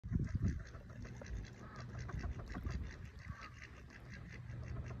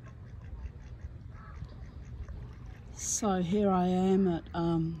So here I am at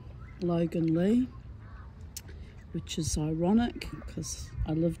Logan Lee, which is ironic because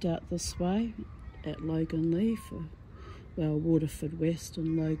I lived out this way at Logan Lee for, well, Waterford West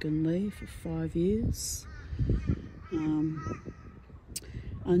and Logan Lee for 5 years,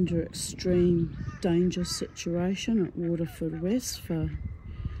 under extreme danger situation at Waterford West for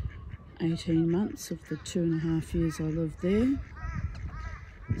 18 months of the 2.5 years I lived there.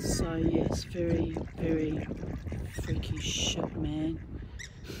 So yes, very, very freaky shit, man.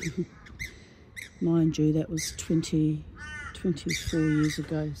 Mind you, that was 24 years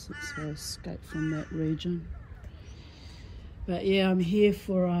ago since I escaped from that region. But yeah, I'm here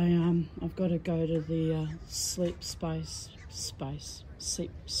for I've got to go to the sleep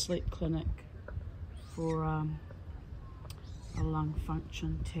clinic for a lung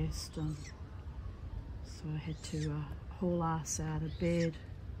function test, and so I had to haul ass out of bed,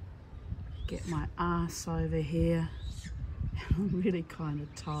 get my ass over here. I'm really kind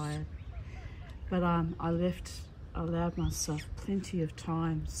of tired, but I allowed myself plenty of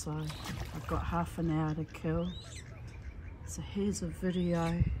time, so I've got half an hour to kill. So here's a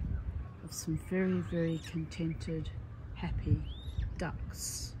video of some very, very contented, happy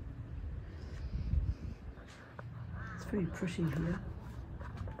ducks. It's very pretty here.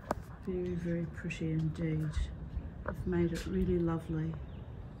 Very, very pretty indeed. I've made it really lovely.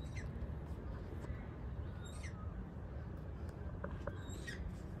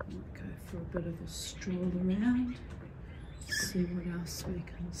 Might go for a bit of a stroll around, see what else we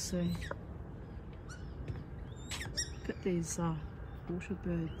can see. Look at these water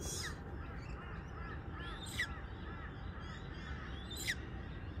birds.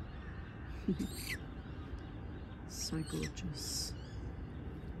 So gorgeous.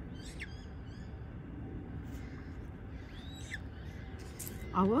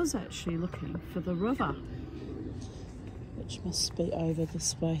 I was actually looking for the river, which must be over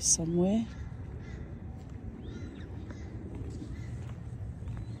this way somewhere.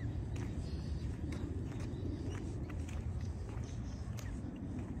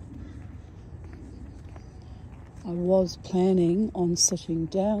 I was planning on sitting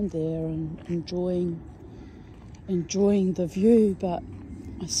down there and enjoying the view, but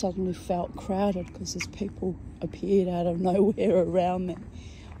I suddenly felt crowded because there's people appeared out of nowhere around me.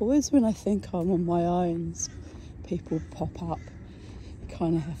 Always when I think I'm on my own, people pop up. You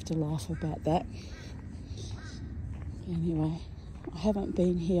kind of have to laugh about that. Anyway, I haven't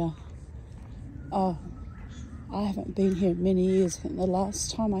been here. I haven't been here in many years. I think the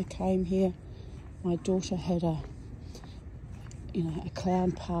last time I came here, my daughter had a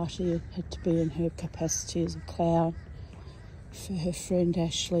clown party. It had to be in her capacity as a clown for her friend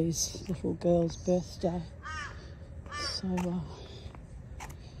Ashley's little girl's birthday. So,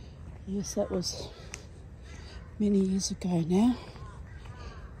 yes, that was many years ago now.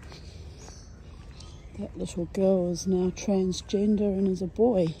 That little girl is now transgender and is a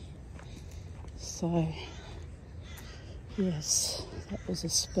boy. So, yes, that was a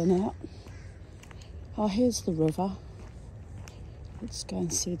spin out. Oh, here's the river. Let's go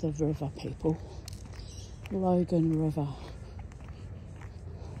and see the river, people. Logan River.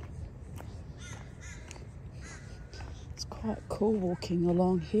 It's quite cool walking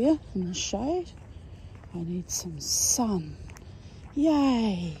along here in the shade. I need some sun.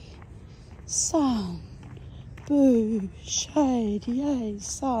 Yay! Sun. Boo! Shade. Yay!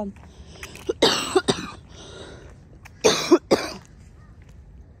 Sun.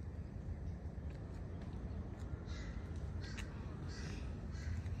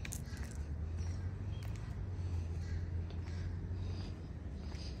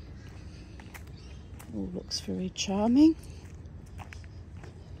 All looks very charming.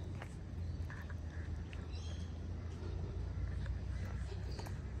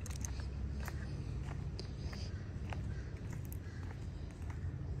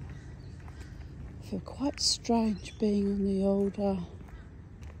 I feel quite strange being on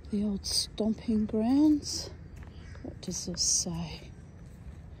the old stomping grounds. What does this say?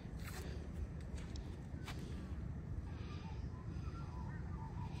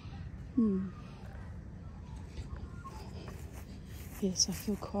 Yes, I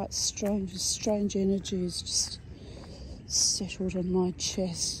feel quite strange. A strange energy has just settled in my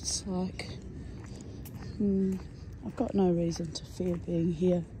chest. It's like, I've got no reason to fear being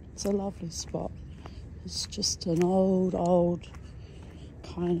here. It's a lovely spot. It's just an old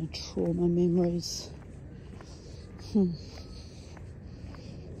kind of trauma memories.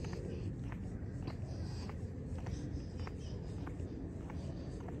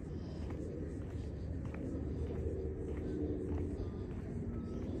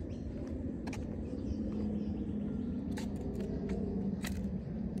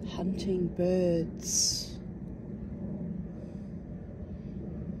 hunting birds.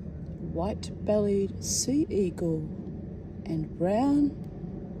 White-bellied sea eagle and brown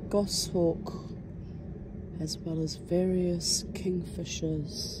goshawk, as well as various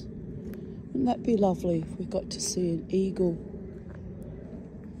kingfishers. Wouldn't that be lovely if we got to see an eagle?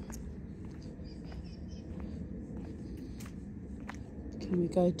 Can we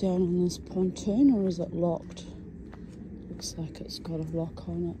go down on this pontoon, or is it locked? Looks like it's got a lock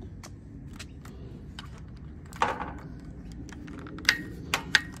on it.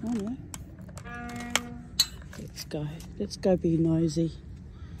 Oh no. Let's go be nosy.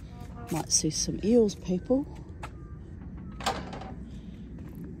 Might see some eels, people.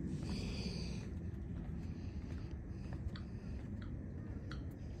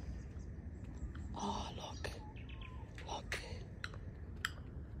 Oh, look.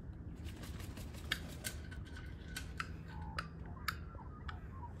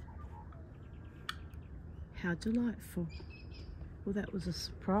 How delightful. Well, that was a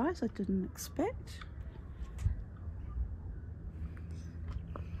surprise I didn't expect.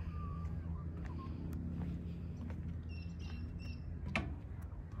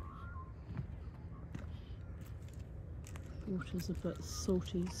 Water's a bit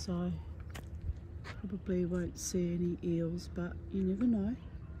salty, so probably won't see any eels, but you never know.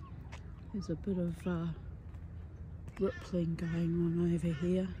 There's a bit of rippling going on over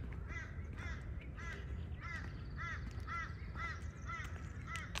here.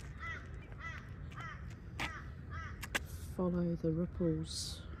 Follow the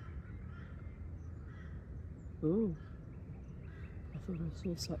ripples. Ooh, I thought I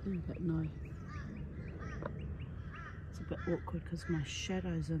saw something, but no. It's a bit awkward because my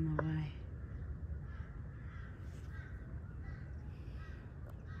shadow's in the way.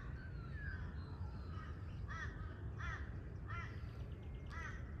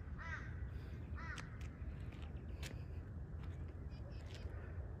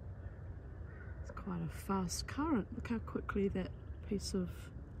 It's quite a fast current. Look how quickly that piece of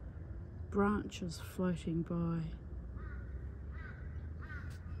branch is floating by.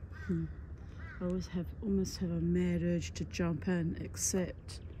 I almost have a mad urge to jump in,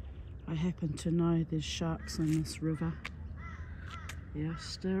 except I happen to know there's sharks in this river.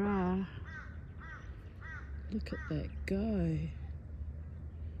 Yes, there are. Look at that go.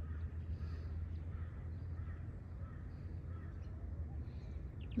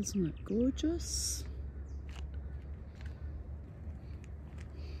 Isn't it gorgeous?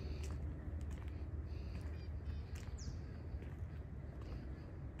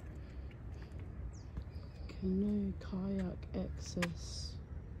 Canoe, kayak access.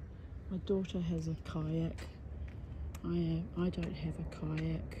 My daughter has a kayak. I don't have a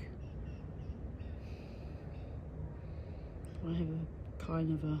kayak. I have a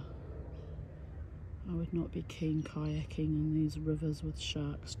kind of I would not be keen kayaking in these rivers with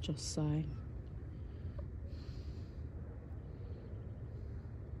sharks, just saying.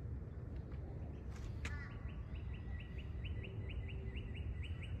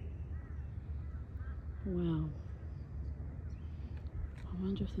 Wow. I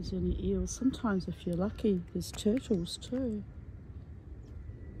wonder if there's any eels. Sometimes, if you're lucky, there's turtles too.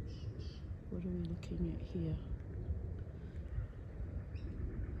 What are we looking at here?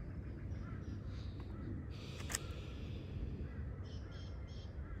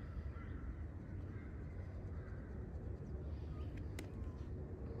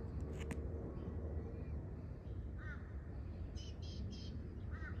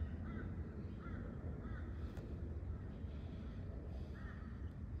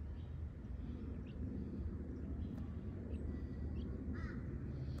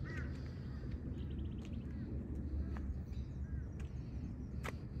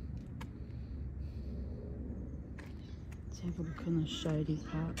 Have a look in the shady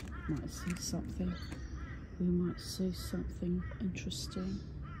part. Might see something. We might see something interesting.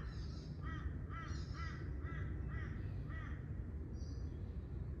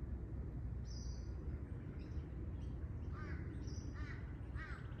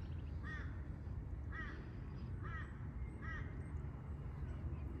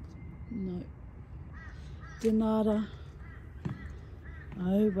 No. Denada.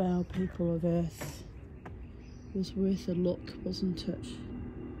 Oh wow, people of Earth. It was worth a look, wasn't it?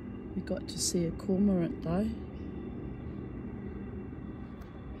 We got to see a cormorant though.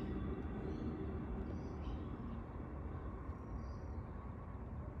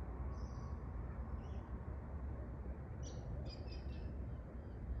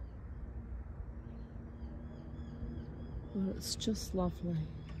 Well, it's just lovely.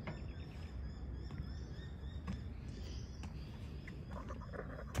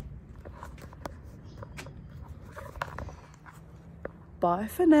 bye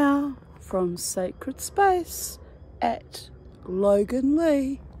for now from Sacred Space at Logan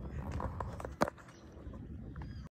Lee.